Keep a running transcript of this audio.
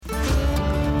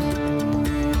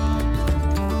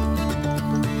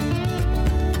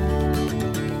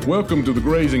Welcome to the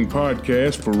Grazing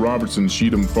podcast for Robertson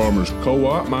Cheatham Farmers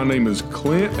Co-op. My name is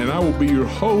Clint, and I will be your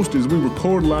host as we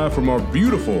record live from our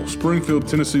beautiful Springfield,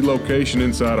 Tennessee location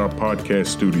inside our podcast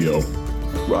studio.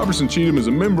 Robertson Cheatham is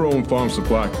a member-owned farm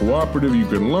supply cooperative. You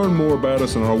can learn more about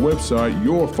us on our website,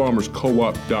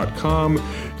 yourfarmerscoop.com,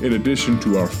 in addition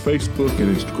to our Facebook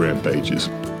and Instagram pages.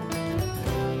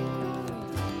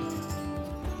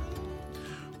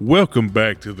 Welcome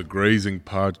back to the Grazing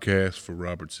podcast for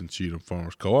Robertson Cheatham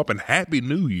Farmers Co-op, and Happy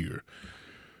New Year,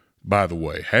 by the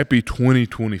way. Happy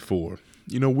 2024.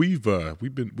 You know, we've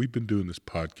been doing this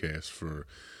podcast for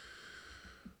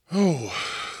a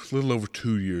little over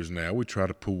 2 years now. We try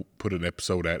to put an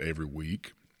episode out every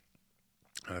week.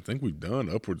 And I think we've done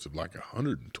upwards of like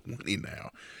 120 now.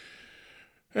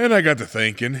 And I got to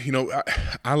thinking, you know,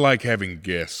 I like having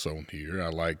guests on here. I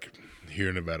like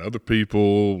hearing about other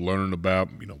people, learning about,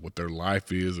 you know, what their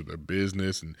life is or their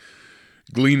business, and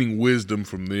gleaning wisdom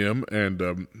from them. And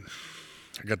I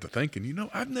got to thinking, you know,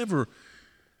 I've never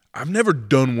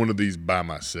done one of these by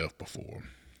myself before.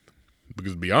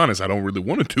 Because to be honest, I don't really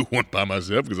want to do one by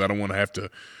myself because I don't want to have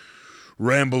to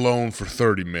ramble on for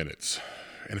 30 minutes.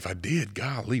 And if I did,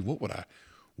 golly, what would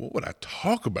I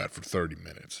talk about for 30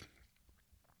 minutes?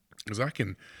 Because I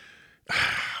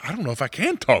don't know if I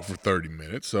can talk for 30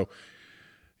 minutes. So,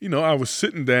 you know, I was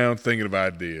sitting down thinking of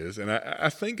ideas, and I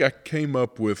think I came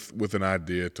up with an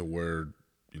idea to where,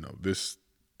 you know, this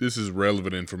is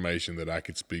relevant information that I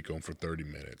could speak on for 30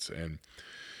 minutes. And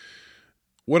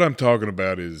what I'm talking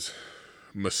about is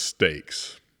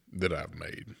mistakes that I've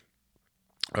made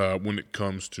when it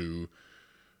comes to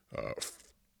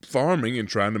farming and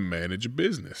trying to manage a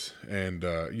business. And,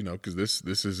 you know, because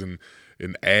this is an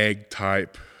ag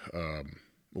type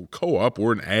co-op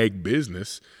or an ag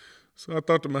business. So I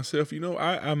thought to myself, you know,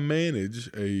 I manage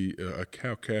a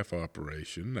cow-calf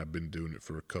operation. I've been doing it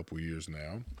for a couple years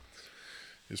now,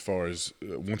 as far as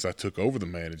once I took over the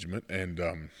management.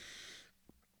 And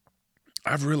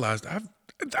I've realized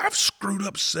I've screwed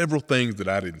up several things that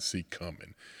I didn't see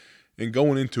coming. And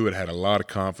going into it, I had a lot of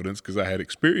confidence because I had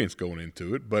experience going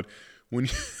into it. But when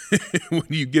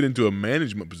you get into a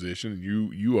management position and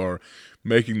you are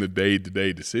making the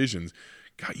day-to-day decisions,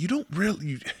 God, you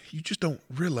just don't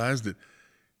realize that,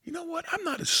 you know what, I'm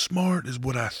not as smart as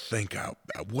what I think I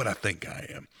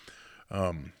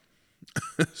am.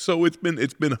 So it's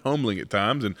been humbling at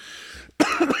times, and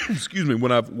excuse me,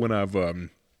 when I've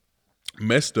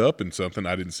messed up in something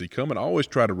I didn't see coming, I always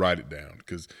try to write it down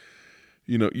because,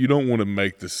 you know, you don't want to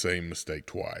make the same mistake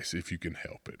twice if you can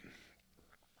help it.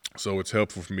 So it's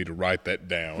helpful for me to write that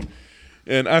down.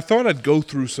 And I thought I'd go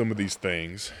through some of these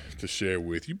things to share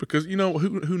with you because, you know,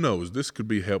 who knows? This could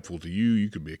be helpful to you. You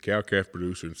could be a cow-calf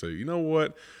producer and say, you know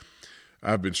what?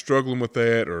 I've been struggling with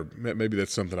that, or maybe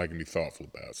that's something I can be thoughtful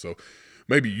about. So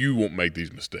maybe you won't make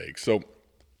these mistakes. So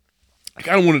I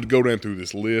kind of wanted to go down through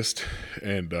this list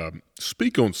and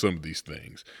speak on some of these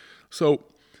things. So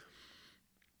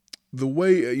the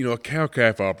way, you know, a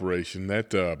cow-calf operation,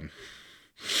 that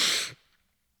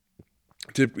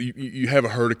typically, you have a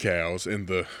herd of cows, and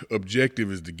the objective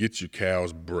is to get your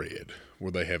cows bred,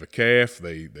 where they have a calf,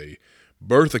 they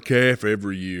birth a calf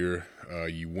every year,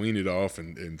 you wean it off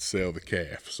and sell the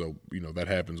calf. So, you know, that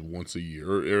happens once a year,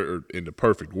 or in the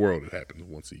perfect world, it happens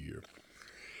once a year.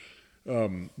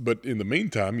 But in the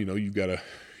meantime, you know, you've got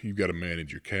to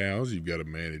manage your cows, you've got to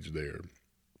manage their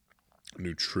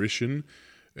nutrition,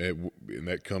 and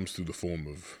that comes through the form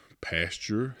of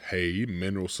pasture, hay,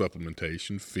 mineral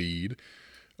supplementation, feed,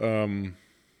 you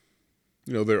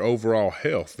know, their overall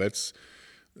health. That's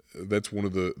one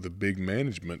of the big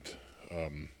management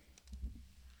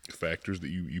factors that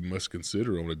you must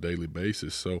consider on a daily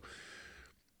basis. So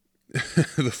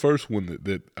the first one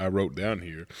that I wrote down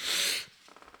here,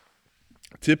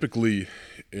 typically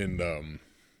in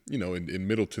you know, in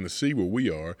Middle Tennessee where we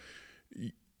are,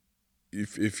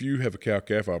 if you have a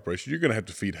cow-calf operation, you're going to have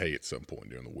to feed hay at some point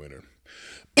during the winter.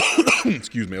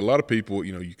 Excuse me. A lot of people,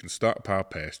 you know, you can stockpile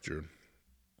pasture,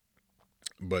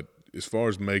 but as far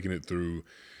as making it through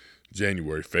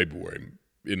January, February,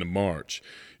 into March,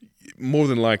 more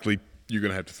than likely you're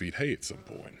going to have to feed hay at some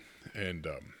point. And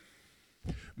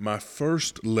my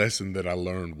first lesson that I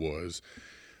learned was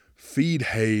feed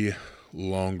hay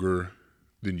longer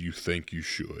than you think you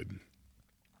should.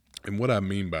 And what I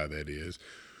mean by that is,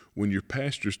 when your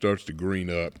pasture starts to green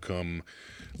up come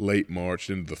late March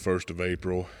into the 1st of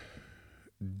April,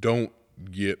 don't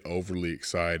get overly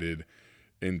excited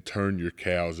and turn your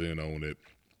cows in on it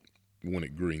when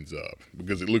it greens up,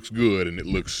 because it looks good and it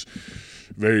looks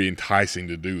very enticing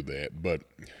to do that, but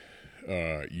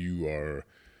you are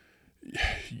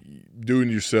doing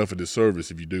yourself a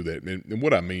disservice if you do that. And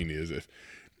what I mean is,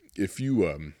 if you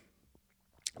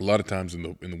a lot of times in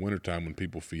the wintertime when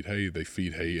people feed hay, they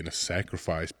feed hay in a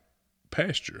sacrifice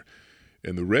pasture,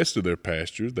 and the rest of their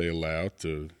pasture they allow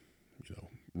to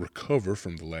recover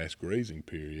from the last grazing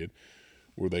period,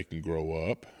 where they can grow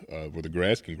up, where the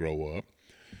grass can grow up,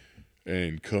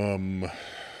 and come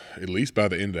at least by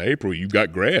the end of April, you've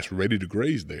got grass ready to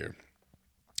graze there.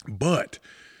 But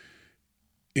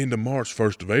into March,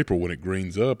 1st of April, when it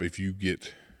greens up, if you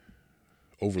get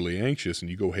overly anxious and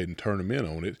you go ahead and turn them in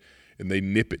on it, and they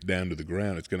nip it down to the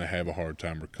ground, it's going to have a hard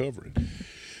time recovering.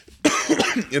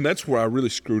 And that's where I really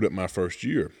screwed up my first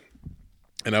year.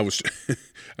 And I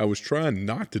was trying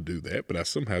not to do that, but I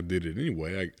somehow did it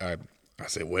anyway. I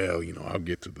said, well, I'll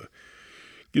get to the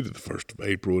 1st of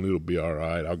April and it'll be all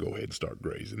right. I'll go ahead and start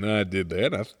grazing. And I did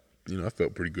that. I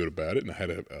felt pretty good about it, and I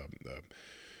had a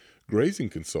grazing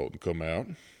consultant come out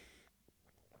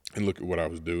and look at what I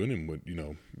was doing. And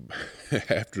when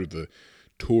after the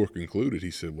tour concluded,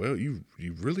 he said, well, you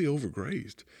really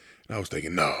overgrazed. And I was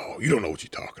thinking, no, you don't know what you're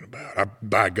talking about.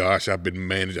 By gosh, I've been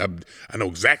managing. I know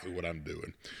exactly what I'm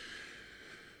doing.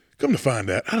 Come to find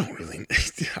out,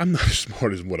 I'm not as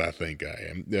smart as what I think I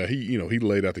am. He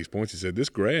laid out these points. He said, this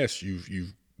grass,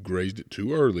 you've grazed it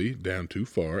too early, down too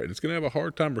far, and it's going to have a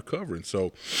hard time recovering.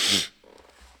 So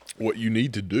what you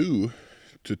need to do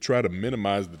to try to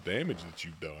minimize the damage that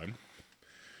you've done,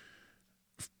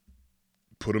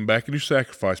 put them back in your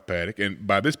sacrifice paddock. And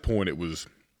by this point, it was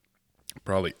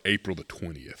probably April the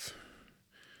 20th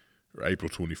or April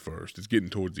 21st. It's getting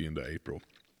towards the end of April.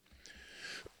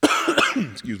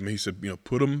 Excuse me. He said,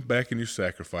 put them back in your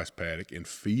sacrifice paddock and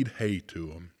feed hay to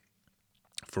them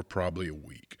for probably a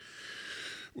week,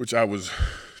 which I was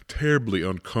terribly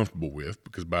uncomfortable with,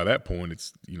 because by that point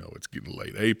it's getting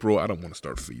late April. I don't want to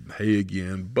start feeding hay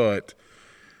again, but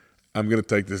I'm going to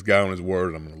take this guy on his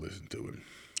word and I'm going to listen to him.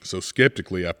 So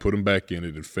skeptically, I put him back in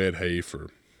it and fed hay for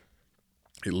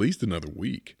at least another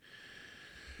week.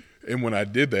 And when I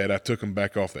did that, I took him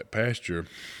back off that pasture.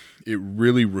 It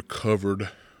really recovered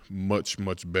much,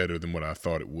 much better than what I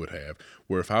thought it would have.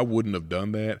 Where if I wouldn't have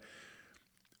done that,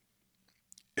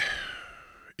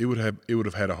 it would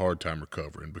have had a hard time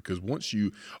recovering, because once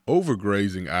you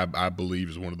overgrazing, I believe,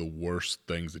 is one of the worst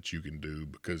things that you can do,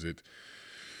 because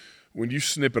when you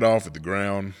snip it off at the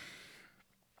ground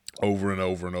over and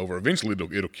over and over, eventually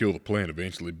it'll kill the plant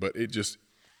eventually, but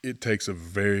it takes a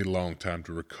very long time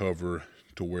to recover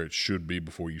to where it should be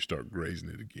before you start grazing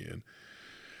it again.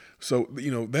 So,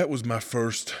 that was my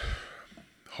first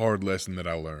hard lesson that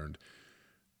I learned.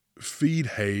 Feed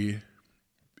hay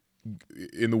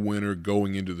in the winter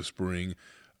going into the spring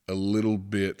a little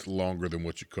bit longer than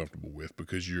what you're comfortable with,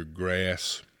 because your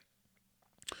grass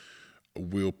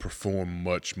will perform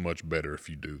much, much better if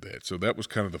you do that. So that was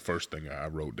kind of the first thing I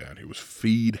wrote down here, was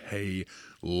feed hay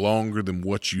longer than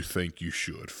what you think you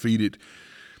should. Feed it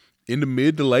into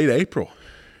mid to late April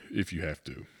if you have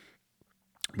to,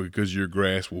 because your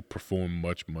grass will perform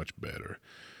much, much better.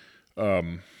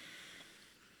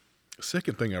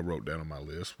 Second thing I wrote down on my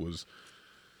list was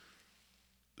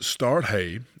start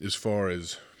hay, as far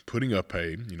as putting up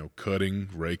hay, cutting,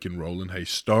 raking, rolling hay.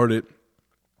 Start it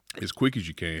as quick as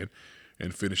you can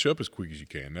and finish up as quick as you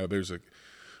can. Now, there's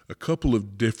a couple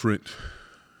of different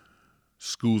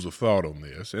schools of thought on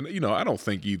this. And, I don't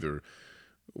think either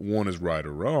one is right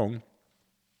or wrong,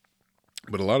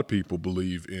 but a lot of people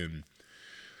believe in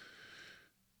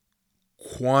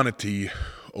quantity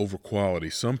over quality.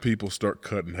 Some people start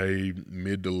cutting hay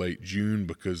mid to late June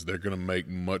because they're going to make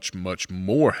much, much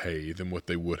more hay than what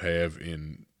they would have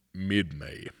in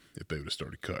mid-May if they would have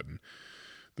started cutting.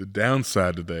 The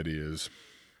downside to that is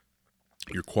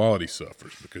your quality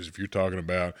suffers, because if you're talking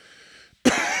about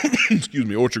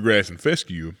orchard grass and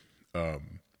fescue,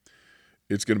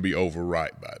 it's going to be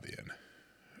overripe by then,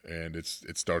 and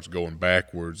it starts going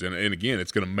backwards. And again,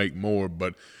 it's going to make more,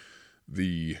 but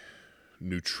the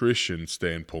nutrition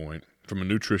standpoint, from a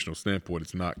nutritional standpoint,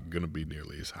 it's not going to be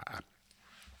nearly as high.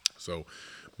 So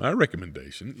my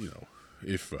recommendation,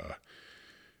 if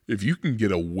you can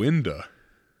get a window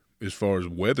as far as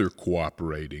weather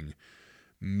cooperating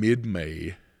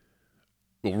mid-May,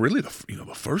 well, really the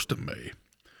 1st of May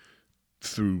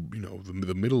through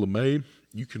the middle of May,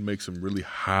 you can make some really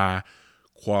high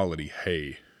quality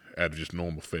hay out of just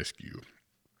normal fescue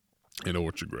and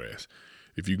orchard grass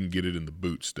if you can get it in the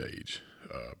boot stage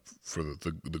for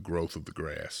the growth of the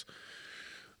grass.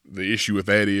 The issue with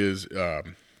that is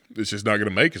it's just not going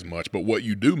to make as much, but what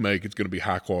you do make, it's going to be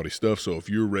high quality stuff. So if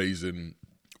you're raising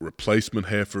replacement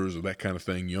heifers or that kind of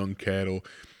thing, young cattle,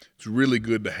 it's really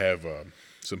good to have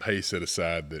some hay set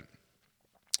aside that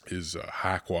is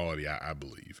high quality, I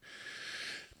believe.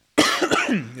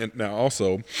 And now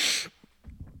also,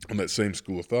 on that same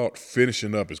school of thought,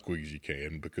 finishing up as quick as you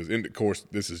can, because, and of course,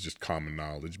 this is just common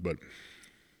knowledge, but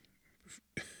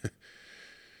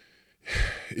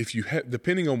if you have,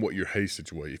 depending on what your hay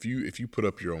situation, if you put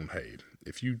up your own hay,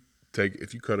 if you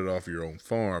cut it off your own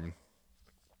farm,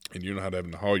 and you're not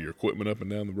having to haul your equipment up and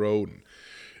down the road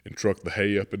and truck the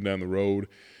hay up and down the road,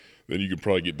 then you can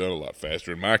probably get done a lot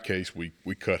faster. In my case, we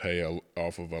cut hay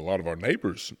off of a lot of our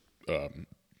neighbors'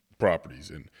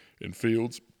 properties and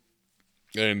fields,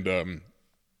 and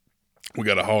we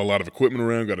got to haul a lot of equipment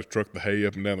around, got to truck the hay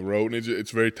up and down the road, and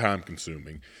it's very time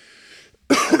consuming.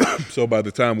 So by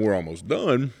the time we're almost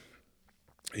done,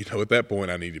 at that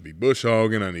point I need to be bush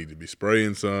hogging, I need to be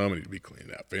spraying some, I need to be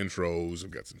cleaning out fence rows,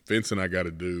 I've got some fencing I got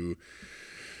to do.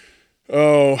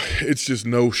 Oh, it's just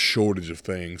no shortage of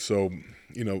things. So,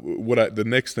 the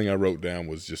next thing I wrote down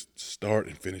was just start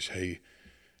and finish hay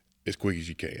as quick as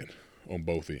you can on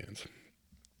both ends.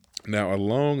 Now,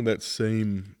 along that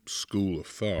same school of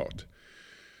thought,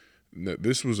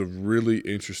 this was a really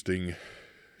interesting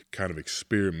kind of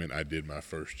experiment I did my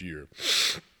first year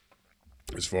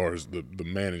as far as the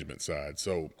management side.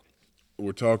 So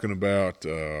we're talking about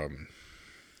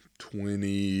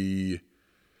 2020,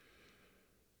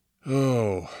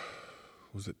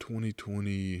 was it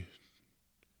 2020?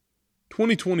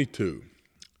 2022,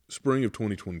 spring of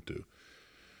 2022.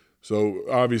 So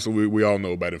obviously we all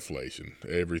know about inflation.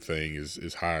 Everything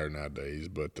is higher nowadays,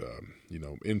 but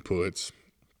inputs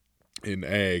in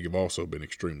ag have also been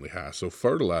extremely high. So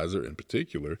fertilizer in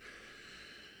particular,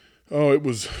 it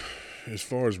was, as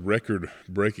far as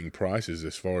record-breaking prices,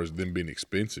 as far as them being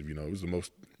expensive, it was the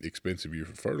most expensive year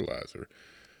for fertilizer.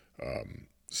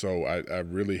 So I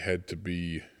really had to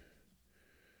be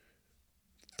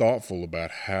thoughtful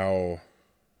about how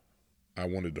I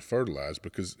wanted to fertilize,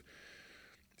 because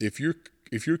if you're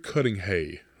cutting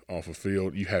hay off a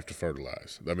field, you have to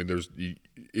fertilize. I mean,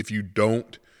 if you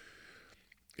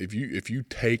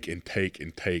take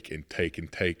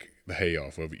the hay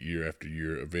off of it year after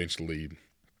year, eventually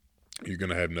you're going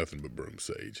to have nothing but broom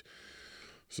sage.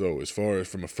 So as far as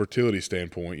from a fertility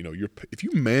standpoint, if you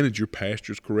manage your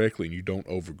pastures correctly and you don't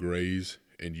overgraze,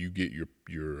 and you get your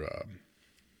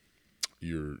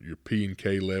P and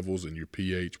K levels and your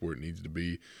pH where it needs to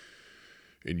be,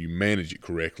 and you manage it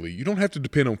correctly, you don't have to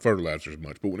depend on fertilizer as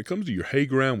much. But when it comes to your hay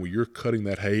ground, where you're cutting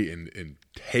that hay and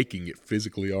taking it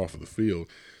physically off of the field,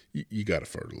 you got to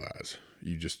fertilize.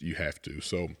 You have to.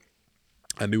 So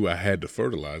I knew I had to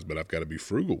fertilize, but I've got to be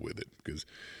frugal with it, because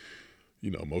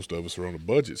most of us are on a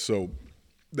budget. So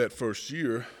that first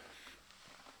year,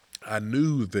 I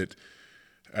knew that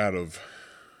out of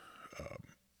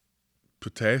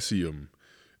potassium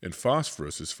and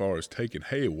phosphorus, as far as taking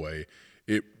hay away,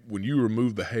 when you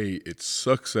remove the hay, it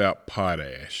sucks out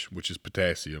potash, which is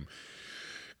potassium,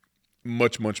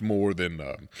 much, much more than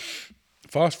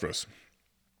phosphorus.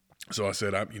 So I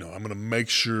said, I'm going to make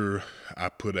sure I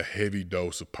put a heavy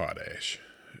dose of potash.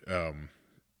 And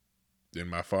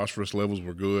my phosphorus levels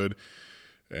were good.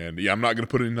 And I'm not going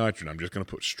to put any nitrogen. I'm just going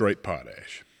to put straight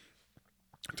potash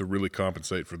to really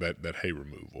compensate for that hay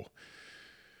removal.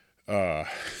 And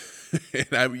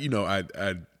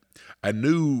I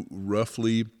knew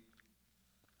roughly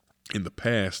in the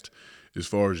past, as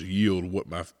far as yield,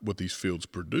 what these fields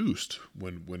produced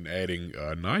when adding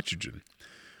nitrogen.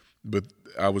 But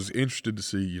I was interested to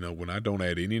see, when I don't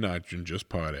add any nitrogen, just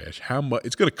potash, how much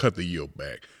it's going to cut the yield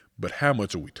back. But how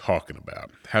much are we talking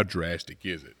about? How drastic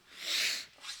is it?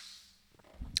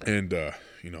 And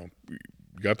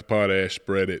got the potash,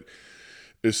 spread it.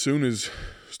 As soon as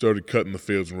started cutting the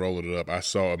fields and rolling it up, I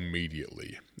saw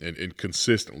immediately and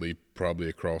consistently, probably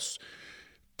across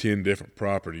 10 different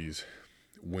properties,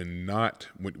 when I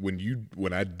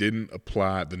didn't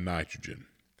apply the nitrogen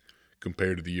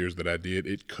compared to the years that I did,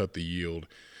 it cut the yield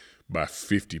by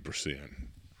 50%.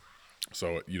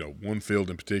 So, one field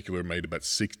in particular made about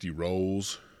 60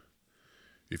 rolls.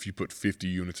 If you put 50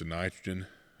 units of nitrogen,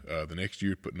 the next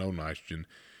year put no nitrogen,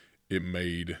 it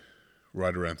made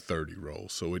right around 30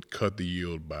 rolls. So it cut the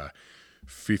yield by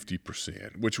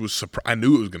 50%, which was I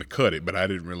knew it was going to cut it, but I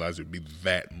didn't realize it would be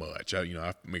that much.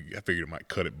 I figured it might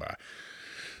cut it by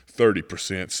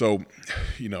 30%. So,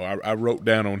 I wrote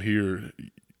down on here,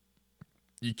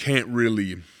 you can't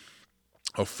really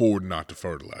afford not to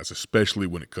fertilize, especially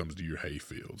when it comes to your hay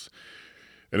fields,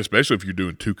 and especially if you're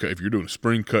doing if you're doing a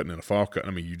spring cutting and a fall cutting.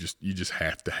 I mean, you just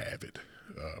have to have it,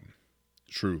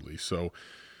 truly. So,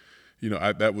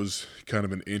 that was kind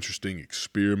of an interesting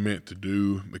experiment to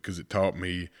do, because it taught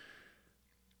me,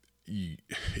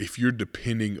 if you're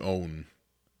depending on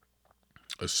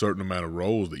a certain amount of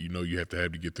rows that you have to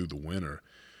get through the winter,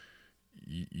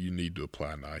 you need to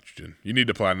apply nitrogen. You need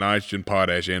to apply nitrogen,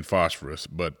 potash, and phosphorus.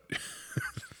 But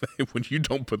when you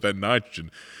don't put that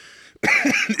nitrogen,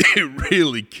 it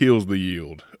really kills the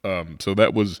yield. So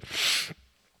that was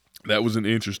an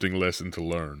interesting lesson to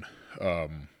learn.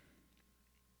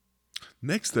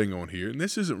 Next thing on here, and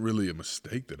this isn't really a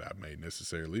mistake that I made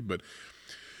necessarily, but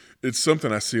it's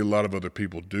something I see a lot of other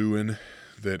people doing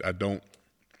that I don't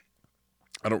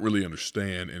really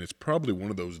understand, and it's probably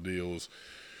one of those deals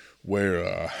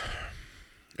where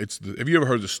have you ever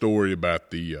heard the story about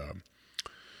the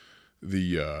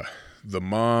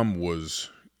mom was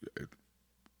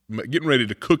getting ready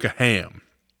to cook a ham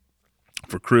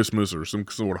for Christmas or some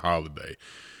sort of holiday,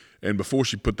 and before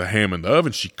she put the ham in the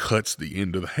oven, she cuts the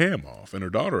end of the ham off, and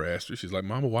her daughter asked her, she's like,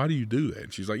 "Mama, why do you do that?"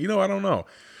 And she's like, "I don't know.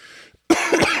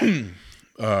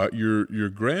 Your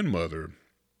grandmother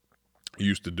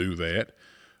used to do that.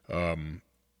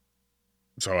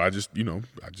 So I just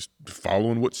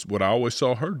following what I always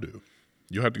saw her do.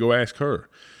 You'll have to go ask her."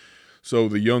 So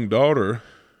the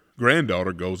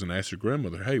granddaughter goes and asks her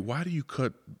grandmother, "Hey, why do you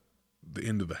cut the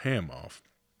end of the ham off?"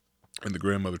 And the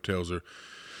grandmother tells her,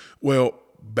 "Well,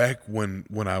 back when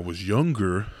I was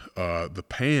younger, the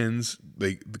pans,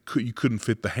 you couldn't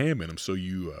fit the ham in them, so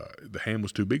the ham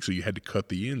was too big, so you had to cut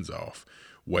the ends off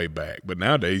way back. But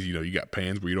nowadays, you got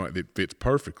pans where it fits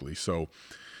perfectly." So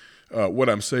what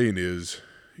I'm saying is,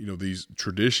 these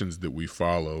traditions that we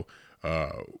follow,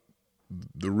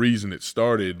 the reason it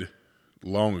started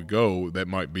long ago, that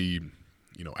might be,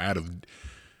 out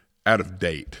of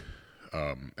date,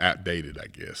 outdated, I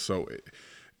guess. So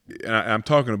I'm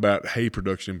talking about hay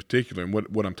production in particular, and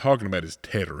what I'm talking about is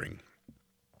tethering.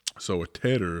 So a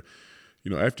tether,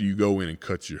 after you go in and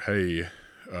cut your hay,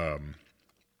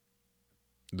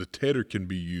 the tether can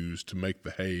be used to make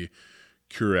the hay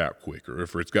cure out quicker.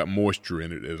 If it's got moisture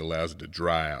in it, it allows it to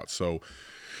dry out. So,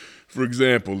 for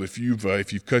example, if you've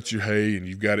cut your hay and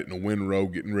you've got it in a windrow,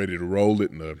 getting ready to roll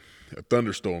it, and a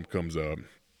thunderstorm comes up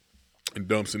and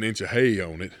dumps an inch of hay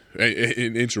on it,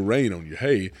 an inch of rain on your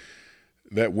hay,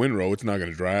 that windrow, it's not going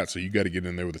to dry out. So you got to get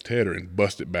in there with a tether and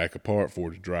bust it back apart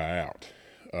for it to dry out.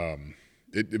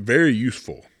 It very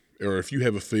useful. Or if you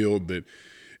have a field that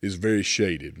is very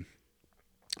shaded,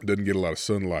 doesn't get a lot of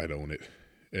sunlight on it,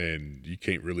 and you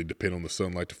can't really depend on the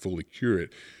sunlight to fully cure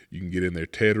it, you can get in there,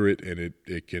 tether it, and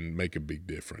it can make a big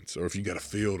difference. Or if you got a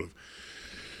field of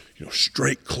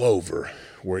straight clover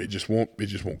where it just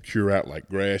won't cure out like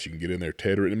grass, you can get in there,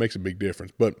 tether it, and it makes a big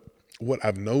difference. But what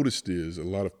I've noticed is a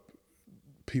lot of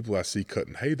people I see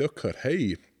cutting hay, they'll cut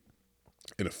hay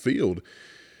in a field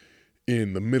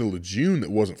in the middle of June that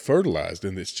wasn't fertilized,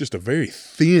 and it's just a very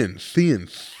thin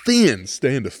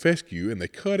stand of fescue, and they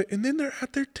cut it, and then they're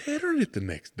out there tethering it the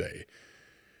next day.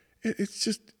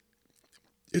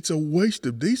 It's a waste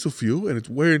of diesel fuel, and it's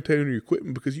wear and tear on your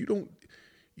equipment, because you don't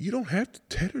have to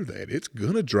tether that. It's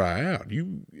gonna dry out.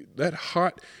 You let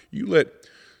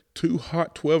too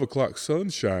hot 12 o'clock sun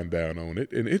shine down on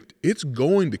it, and it's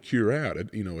going to cure out.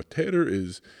 A tether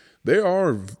there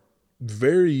are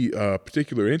very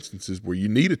particular instances where you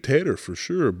need a tether for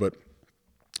sure, but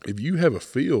if you have a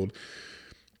field,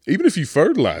 even if you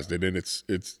fertilized it and it's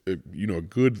a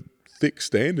good thick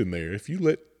stand in there, if you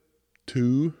let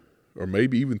 2 or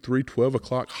maybe even 3 12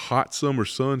 o'clock hot summer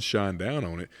sun shine down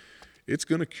on it, it's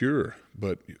going to cure.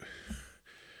 But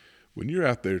when you're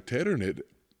out there tethering it,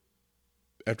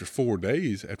 after 4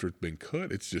 days after it's been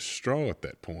cut, it's just straw at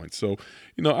that point. So,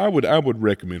 I would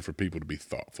recommend for people to be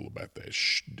thoughtful about that.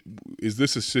 Is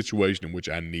this a situation in which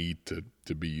I need to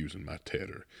be using my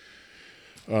tether?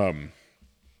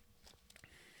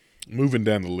 Moving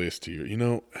down the list here,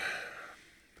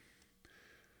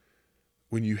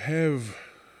 when you have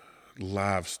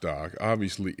livestock,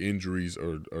 obviously injuries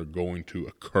are going to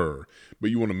occur, but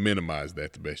you want to minimize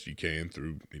that the best you can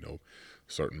through,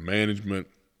 certain management,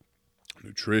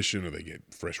 nutrition, or they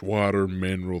get fresh water,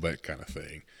 mineral, that kind of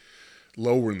thing,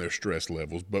 lowering their stress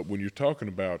levels. But when you're talking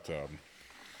about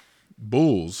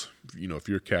bulls, if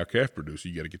you're a cow-calf producer,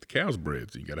 you got to get the cows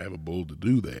bred, so you got to have a bull to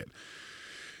do that.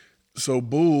 So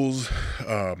bulls,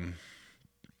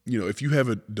 if you have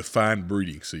a defined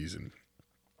breeding season,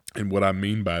 and what I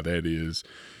mean by that is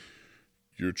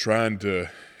you're trying to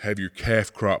have your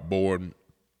calf crop born,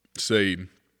 say,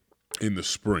 in the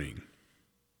spring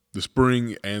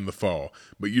and the fall,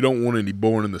 but you don't want any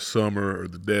born in the summer or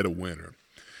the dead of winter.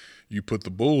 You put the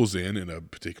bulls in a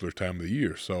particular time of the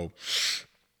year. So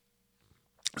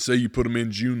say you put them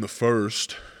in June the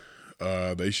 1st,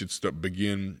 they should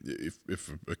begin,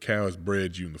 if a cow is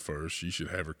bred June the 1st, she should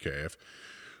have her calf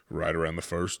right around the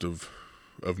 1st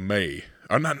of May,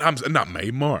 or not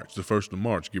May, March, the 1st of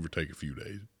March, give or take a few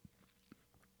days.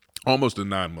 Almost a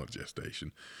 9-month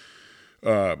gestation.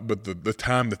 But the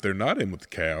time that they're not in with the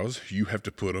cows, you have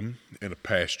to put them in a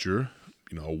pasture,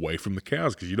 away from the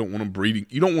cows, because you don't want them breeding.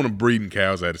 You don't want them breeding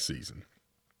cows out of season.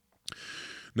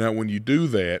 Now, when you do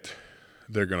that,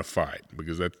 they're going to fight,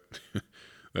 because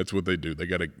that's what they do. They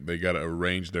gotta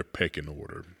arrange their pecking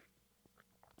order,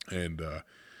 and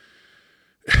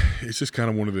it's just kind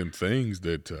of one of them things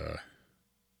that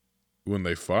when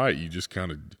they fight, you just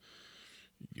kind of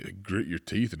grit your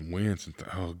teeth and wince and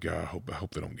think, oh God, I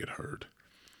hope they don't get hurt.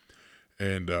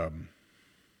 And it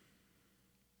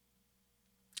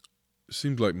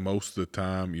seems like most of the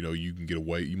time, you can get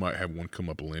away. You might have one come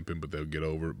up limping, but they'll get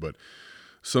over it. But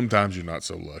sometimes you're not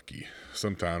so lucky.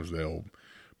 Sometimes they'll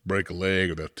break a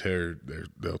leg, or they'll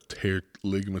tear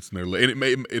ligaments in their leg, and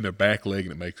in their back leg,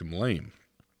 and it makes them lame,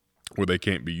 where they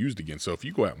can't be used again. So if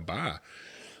you go out and buy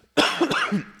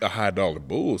a high-dollar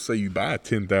bull, say you buy a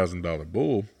 $10,000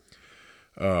 bull,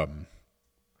 and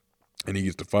he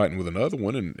gets to fighting with another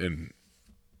one and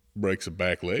breaks a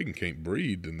back leg and can't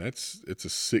breed, then it's a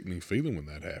sickening feeling when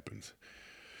that happens.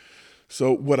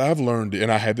 So what I've learned,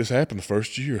 and I had this happen the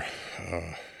first year,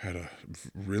 had a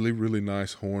really, really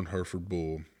nice horned Hereford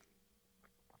bull,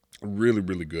 a really,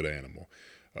 really good animal.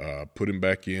 Put him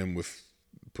back in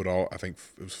I think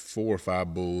it was 4 or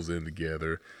 5 bulls in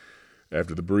together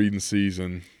after the breeding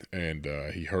season, and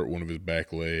he hurt one of his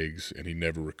back legs, and he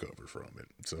never recovered from it.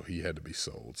 So he had to be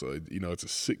sold. So it's a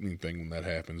sickening thing when that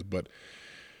happens. But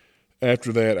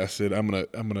after that, I said I'm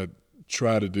gonna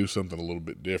try to do something a little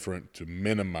bit different to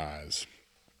minimize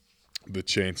the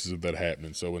chances of that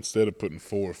happening. So instead of putting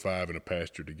 4 or 5 in a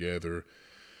pasture together,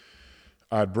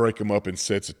 I'd break them up in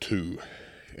sets of 2,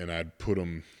 and I'd put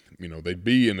them. They'd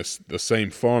be in the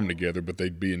same farm together, but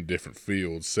they'd be in different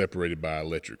fields, separated by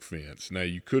electric fence. Now,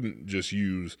 you couldn't just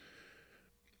use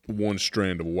one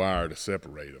strand of wire to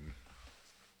separate them,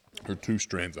 or 2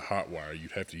 strands of hot wire.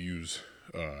 You'd have to use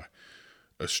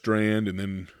a strand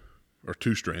or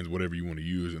 2 strands, whatever you want to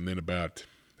use, and then about,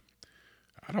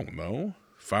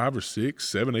 5 or 6,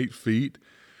 7, 8 feet,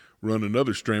 run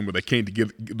another strand where they can't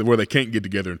get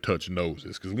together and touch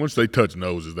noses. Because once they touch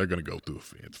noses, they're going to go through a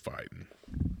fence fighting.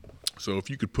 So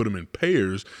if you could put them in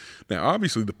pairs, now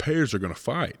obviously the pairs are going to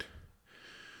fight.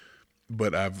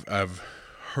 But I've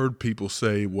heard people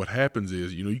say what happens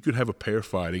is, you could have a pair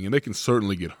fighting, and they can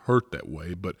certainly get hurt that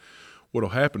way. But what'll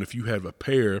happen if you have a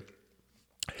pair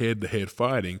head-to-head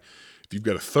fighting, if you've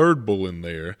got a third bull in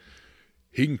there,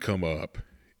 he can come up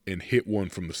and hit one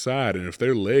from the side, and if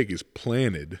their leg is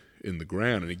planted in the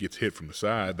ground and it gets hit from the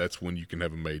side, that's when you can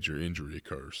have a major injury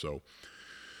occur. So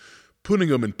putting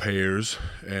them in pairs,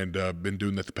 and I've been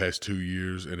doing that the past 2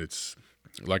 years, and it's,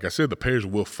 like I said, the pairs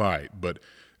will fight, but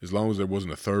as long as there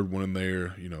wasn't a third one in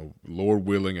there, Lord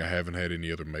willing, I haven't had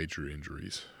any other major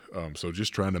injuries. So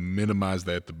just trying to minimize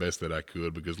that the best that I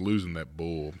could, because losing that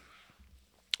bull,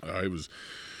 it was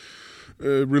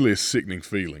really a sickening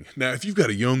feeling. Now, if you've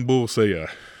got a young bull, say a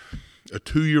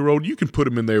 2-year-old, you can put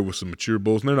him in there with some mature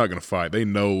bulls, and they're not going to fight. They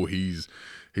know he's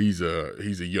a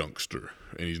youngster,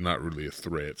 and he's not really a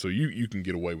threat. So you can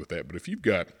get away with that. But if you've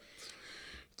got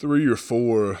 3 or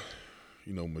 4,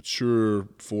 mature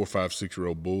 4, 5,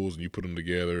 6-year-old bulls, and you put them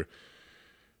together,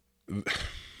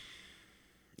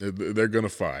 they're going to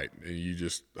fight. And you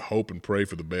just hope and pray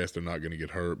for the best they're not going to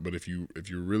get hurt. But if you're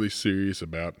really serious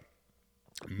about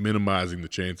minimizing the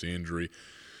chance of injury,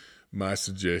 my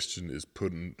suggestion is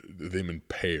putting them in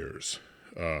pairs,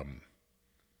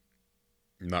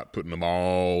 not putting them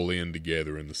all in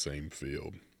together in the same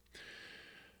field.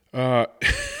 And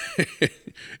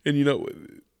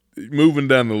moving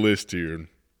down the list here,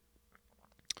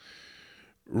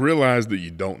 realize that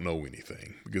you don't know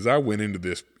anything, because I went into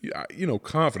this,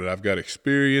 confident. I've got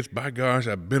experience. By gosh,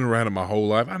 I've been around it my whole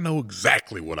life. I know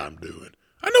exactly what I'm doing.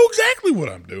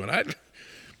 I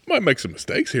might make some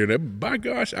mistakes here and there, but by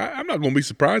gosh, I'm not going to be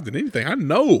surprised at anything. I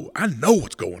know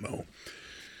what's going on.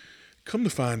 Come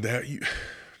to find out, you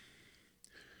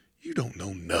don't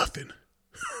know nothing.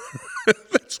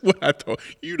 That's what I thought.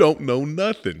 You don't know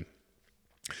nothing.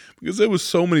 Because there was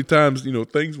so many times,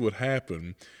 things would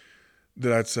happen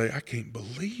that I'd say, I can't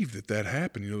believe that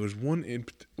happened. There's one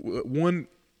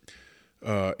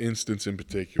instance in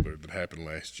particular that happened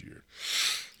last year.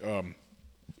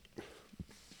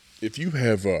 If you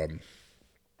have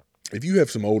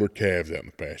some older calves out in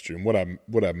the pasture, and what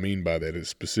I mean by that is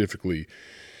specifically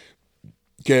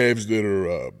calves that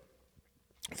are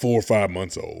 4 or 5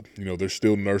 months old. They're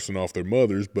still nursing off their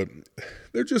mothers, but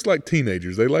they're just like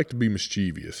teenagers. They like to be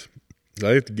mischievous.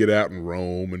 They have to get out and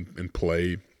roam and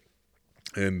play.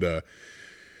 And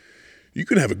You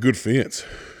can have a good fence.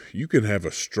 You can have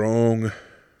a strong,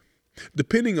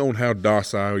 depending on how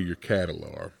docile your cattle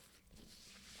are,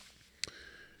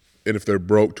 and if they're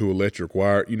broke to electric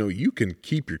wire, you can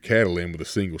keep your cattle in with a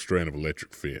single strand of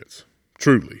electric fence.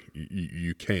 Truly,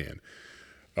 you can.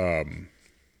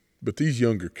 But these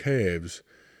younger calves,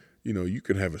 you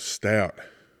can have a stout.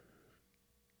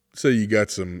 Say you got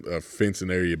some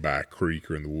fencing area by a creek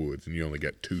or in the woods, and you only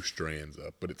got 2 strands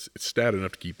up, but it's stout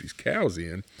enough to keep these cows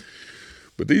in.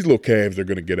 But these little calves are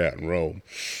going to get out and roam.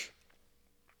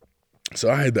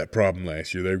 So I had that problem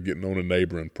last year. They were getting on a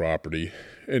neighboring property.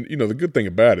 And, the good thing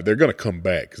about it, they're going to come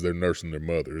back because they're nursing their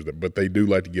mothers. But they do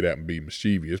like to get out and be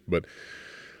mischievous. But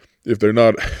if they're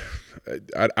not,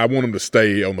 I want them to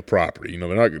stay on the property.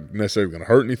 They're not necessarily going to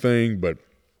hurt anything, but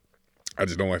I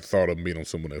just don't like the thought of them being on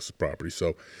someone else's property.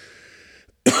 So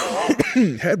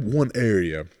had one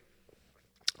area,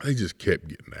 they just kept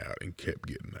getting out and kept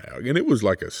getting out. And it was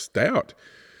like a stout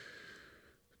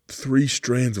 3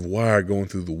 strands of wire going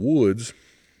through the woods,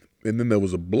 and then there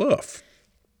was a bluff,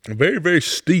 a very, very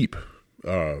steep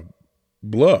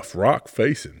bluff, rock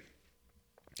facing.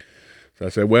 So I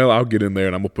said, well, I'll get in there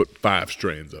and I'm going to put 5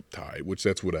 strands up tight, which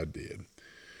that's what I did.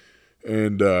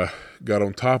 And got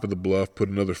on top of the bluff, put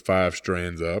another 5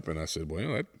 strands up, and I said,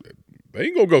 well, they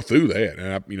ain't going to go through that.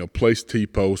 And I, placed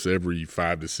T-posts every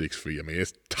 5 to 6 feet. I mean,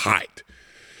 it's tight.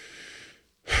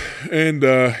 And, 2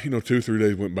 or 3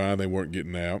 days went by and they weren't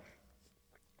getting out.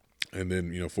 And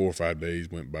then, 4 or 5 days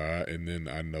went by, and then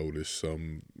I noticed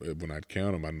some, when I'd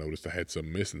count them, I noticed I had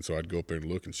some missing. So I'd go up there and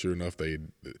look, and sure enough,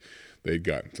 they'd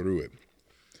gotten through it.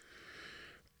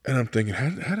 And I'm thinking,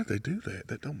 how did they do that?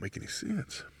 That don't make any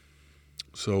sense.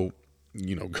 So,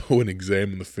 go and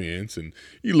examine the fence, and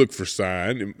you look for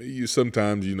sign. And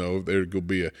sometimes, there could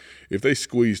be if they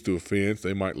squeeze through a fence,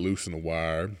 they might loosen a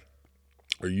wire,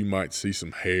 or you might see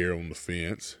some hair on the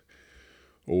fence.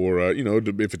 Or,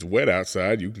 if it's wet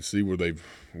outside, you can see where their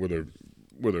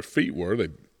feet were. They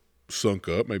sunk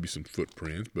up, maybe some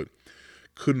footprints, but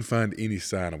couldn't find any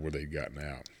sign of where they'd gotten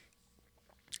out.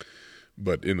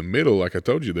 But in the middle, like I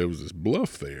told you, there was this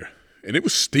bluff there, and it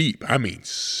was steep. I mean,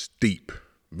 steep,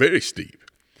 very steep.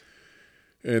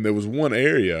 And there was one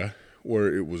area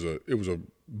where it was a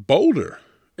boulder,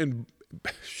 and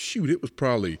shoot, it was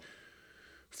probably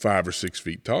 5 or 6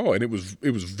 feet tall, and it was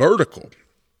vertical.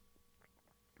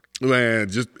 Man,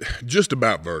 just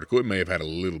about vertical. It may have had a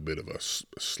little bit of a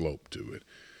slope to it,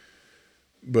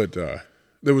 but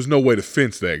there was no way to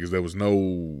fence that because it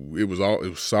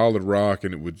was solid rock,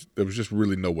 and there was just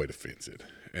really no way to fence it.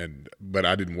 But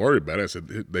I didn't worry about it. I said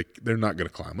they're not going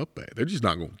to climb up that. They're just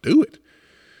not going to do it.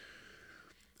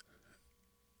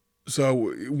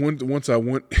 So once I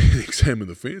went and examined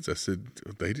the fence, I said,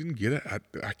 they didn't get it.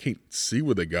 I can't see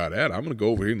where they got out. I'm going to go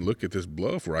over here and look at this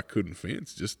bluff where I couldn't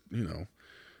fence, just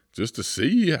to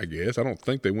see, I guess. I don't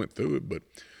think they went through it, but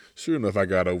sure enough, I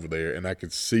got over there, and I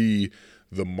could see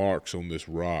the marks on this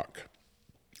rock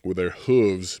where their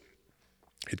hooves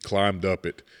had climbed up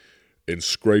it and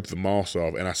scraped the moss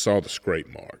off, and I saw the scrape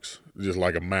marks, just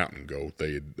like a mountain goat.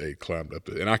 They had climbed up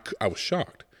it, and I was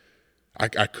shocked.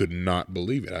 I could not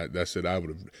believe it. I said I'd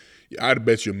have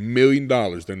bet you $1 million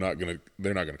they're not gonna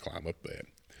climb up that.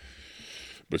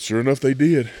 But sure enough, they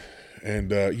did.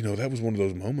 And that was one of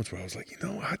those moments where I was like,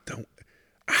 I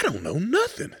don't know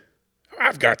nothing.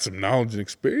 I've got some knowledge and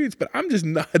experience, but I'm just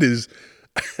not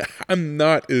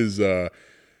as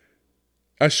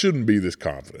I shouldn't be this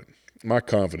confident. My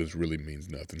confidence really means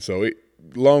nothing. So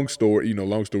long story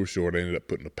short, I ended up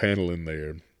putting a panel in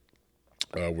there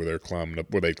where they climbed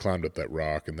up that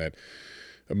rock, and that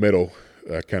a metal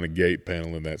kind of gate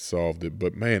panel, and that solved it.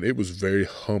 But man, it was very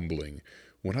humbling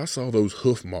when I saw those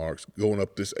hoof marks going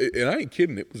up this, and I ain't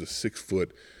kidding, it was a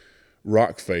 6-foot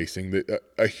rock facing that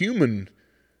a human,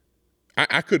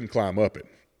 I couldn't climb up it.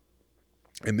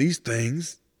 And these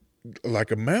things,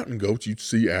 like a mountain goat you'd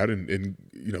see out in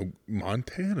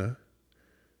Montana,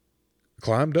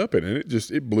 climbed up it, and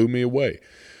it blew me away.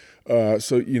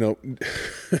 So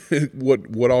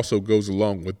what also goes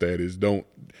along with that is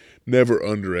never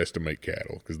underestimate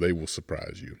cattle, because they will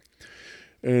surprise you.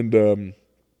 And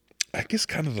I guess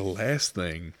kind of the last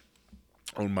thing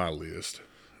on my list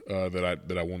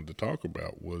that I wanted to talk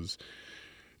about was,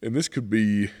 and this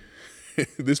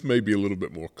may be a little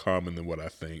bit more common than what I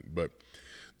think, but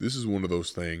this is one of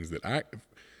those things that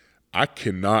I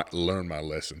cannot learn my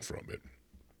lesson from it.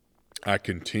 I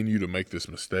continue to make this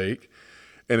mistake,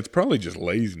 and it's probably just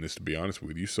laziness, to be honest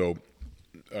with you. So,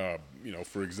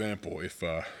 for example, if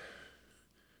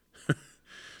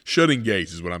shutting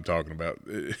gates is what I'm talking about.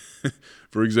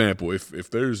 For example, if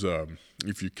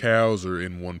your cows are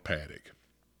in one paddock,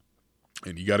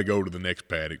 and you got to go to the next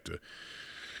paddock to,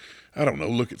 I don't know,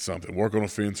 look at something, work on a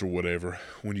fence or whatever.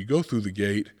 When you go through the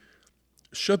gate,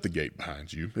 shut the gate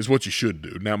behind you is what you should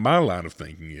do. Now, my line of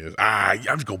thinking is, I'm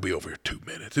just going to be over here 2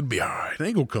 minutes. It'll be all right. They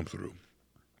ain't going to come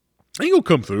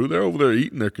through. They're over there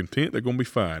eating. They're content. They're going to be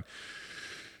fine.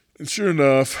 And sure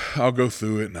enough, I'll go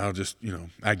through it, and I'll just,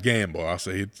 I gamble. I'll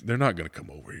say, they're not going to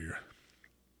come over here.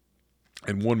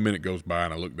 And 1 minute goes by,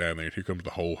 and I look down there, and here comes the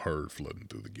whole herd flooding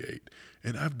through the gate.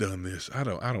 And I've done this, I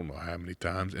don't know how many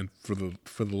times, and for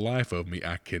the life of me,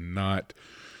 I cannot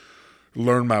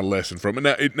learn my lesson from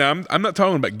it. Now I'm not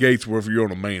talking about gates where if you're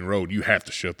on a main road, you have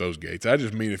to shut those gates. I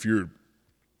just mean if you're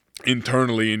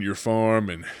internally in your farm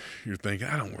and you're thinking,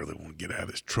 I don't really want to get out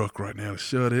of this truck right now to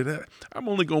shut it. I'm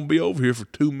only going to be over here for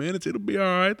 2 minutes. It'll be all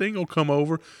right. They ain't going to come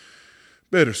over.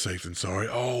 Better safe than sorry.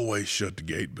 Always shut the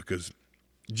gate, because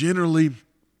generally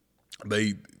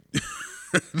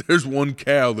there's one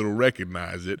cow that'll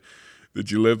recognize it, that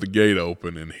you left the gate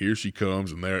open, and here she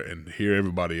comes, and here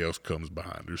everybody else comes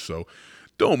behind her. So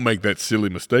don't make that silly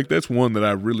mistake. That's one that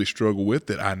I really struggle with,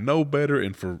 that I know better,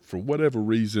 and for whatever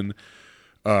reason,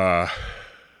 I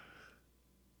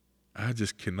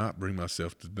just cannot bring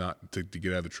myself to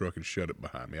get out of the truck and shut it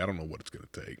behind me. I don't know what it's going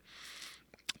to take.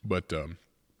 But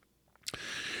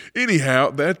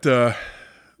anyhow,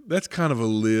 that's kind of a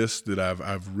list that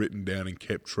I've written down and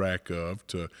kept track of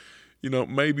to,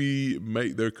 maybe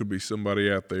there could be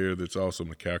somebody out there that's also in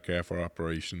the cow-calf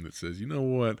operation that says, you know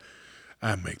what,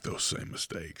 I make those same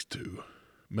mistakes too.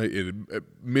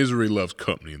 Misery loves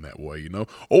company in that way,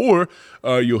 Or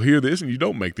you'll hear this and you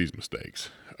don't make these mistakes,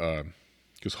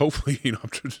 because hopefully, I'm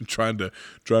trying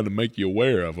to make you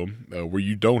aware of them, where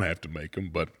you don't have to make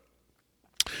them. But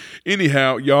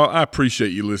anyhow, y'all, I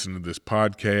appreciate you listening to this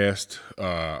podcast.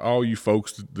 All you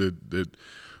folks that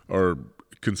are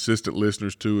consistent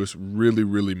listeners to us really,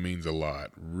 really means a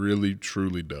lot. Really,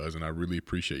 truly does. And I really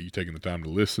appreciate you taking the time to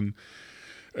listen.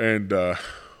 And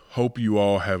hope you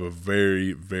all have a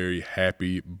very, very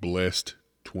happy, blessed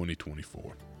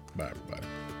 2024. Bye, everybody.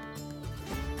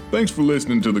 Thanks for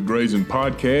listening to the Grazing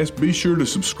Podcast. Be sure to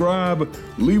subscribe,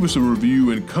 leave us a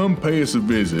review, and come pay us a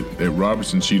visit at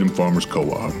Robertson Cheatham Farmers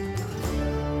Co-op.